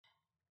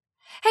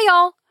Hey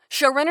y'all,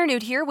 showrunner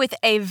Newt here with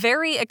a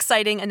very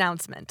exciting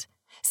announcement.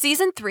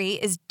 Season 3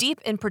 is deep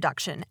in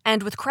production,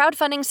 and with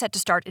crowdfunding set to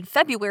start in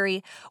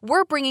February,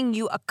 we're bringing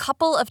you a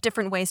couple of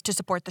different ways to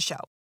support the show.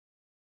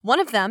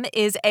 One of them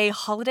is a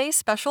holiday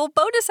special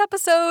bonus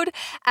episode,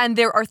 and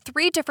there are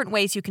 3 different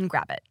ways you can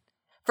grab it.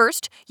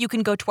 First, you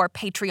can go to our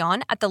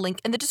Patreon at the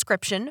link in the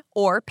description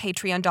or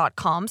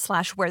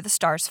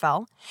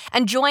patreon.com/wherethestarsfell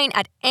and join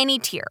at any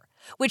tier,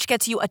 which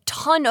gets you a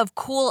ton of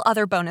cool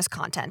other bonus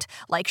content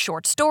like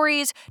short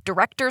stories,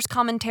 director's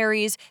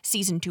commentaries,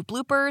 Season 2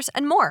 bloopers,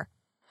 and more.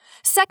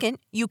 Second,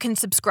 you can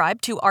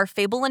subscribe to our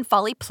Fable and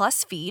Folly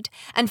Plus feed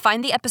and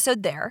find the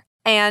episode there.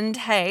 And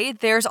hey,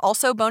 there's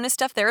also bonus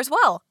stuff there as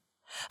well.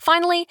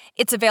 Finally,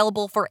 it's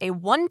available for a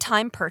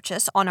one-time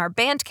purchase on our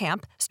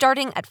Bandcamp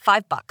starting at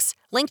 $5,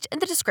 linked in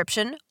the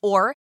description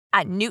or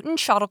at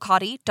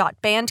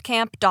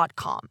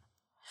newtonshuttlecotty.bandcamp.com.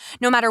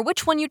 No matter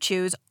which one you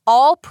choose,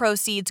 all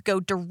proceeds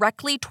go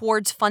directly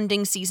towards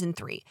funding Season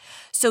 3,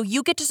 so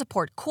you get to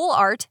support cool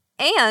art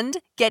and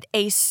get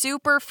a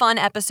super fun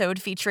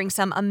episode featuring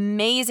some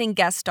amazing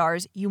guest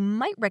stars you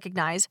might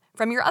recognize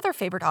from your other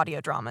favorite audio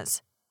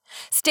dramas.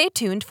 Stay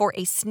tuned for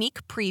a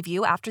sneak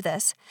preview after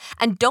this,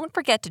 and don't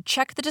forget to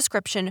check the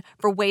description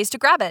for ways to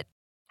grab it.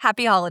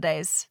 Happy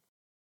holidays.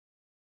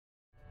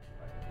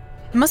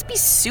 It must be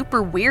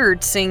super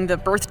weird seeing the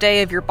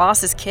birthday of your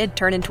boss's kid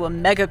turn into a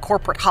mega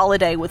corporate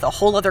holiday with a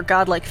whole other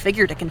godlike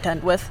figure to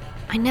contend with.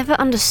 I never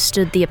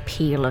understood the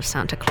appeal of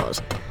Santa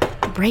Claus.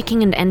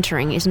 Breaking and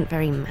entering isn't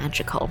very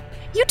magical.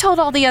 You told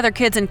all the other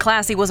kids in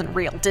class he wasn't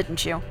real,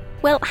 didn't you?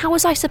 Well, how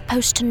was I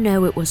supposed to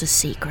know it was a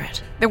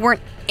secret? There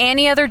weren't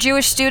any other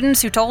Jewish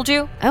students who told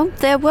you? Oh,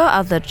 there were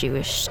other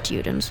Jewish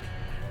students.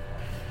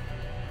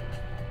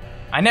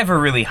 I never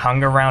really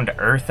hung around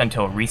Earth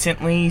until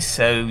recently,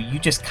 so you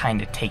just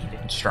kinda take it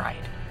in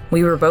stride.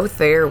 We were both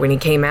there when he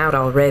came out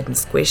all red and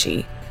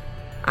squishy.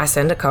 I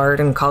sent a card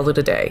and called it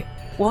a day.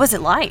 What was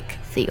it like?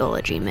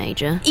 Theology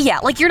major. Yeah,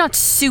 like you're not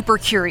super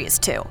curious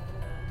too.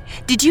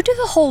 Did you do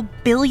the whole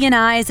billion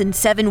eyes and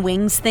 7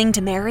 wings thing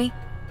to Mary?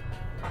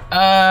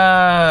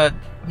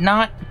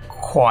 Not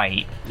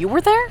quite. You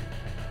were there?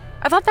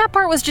 I thought that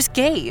part was just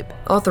Gabe.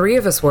 All 3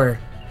 of us were.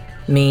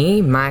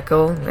 Me,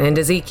 Michael, and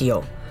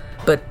Ezekiel.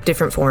 But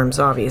different forms,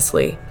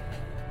 obviously.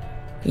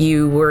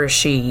 You were a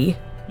she.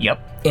 Yep.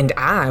 And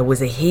I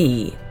was a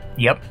he.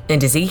 Yep.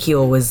 And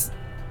Ezekiel was...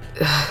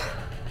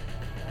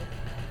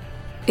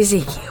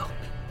 Ezekiel.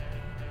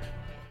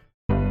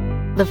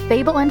 The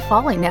Fable and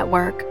Folly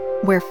Network,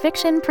 where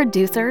fiction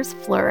producers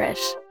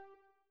flourish.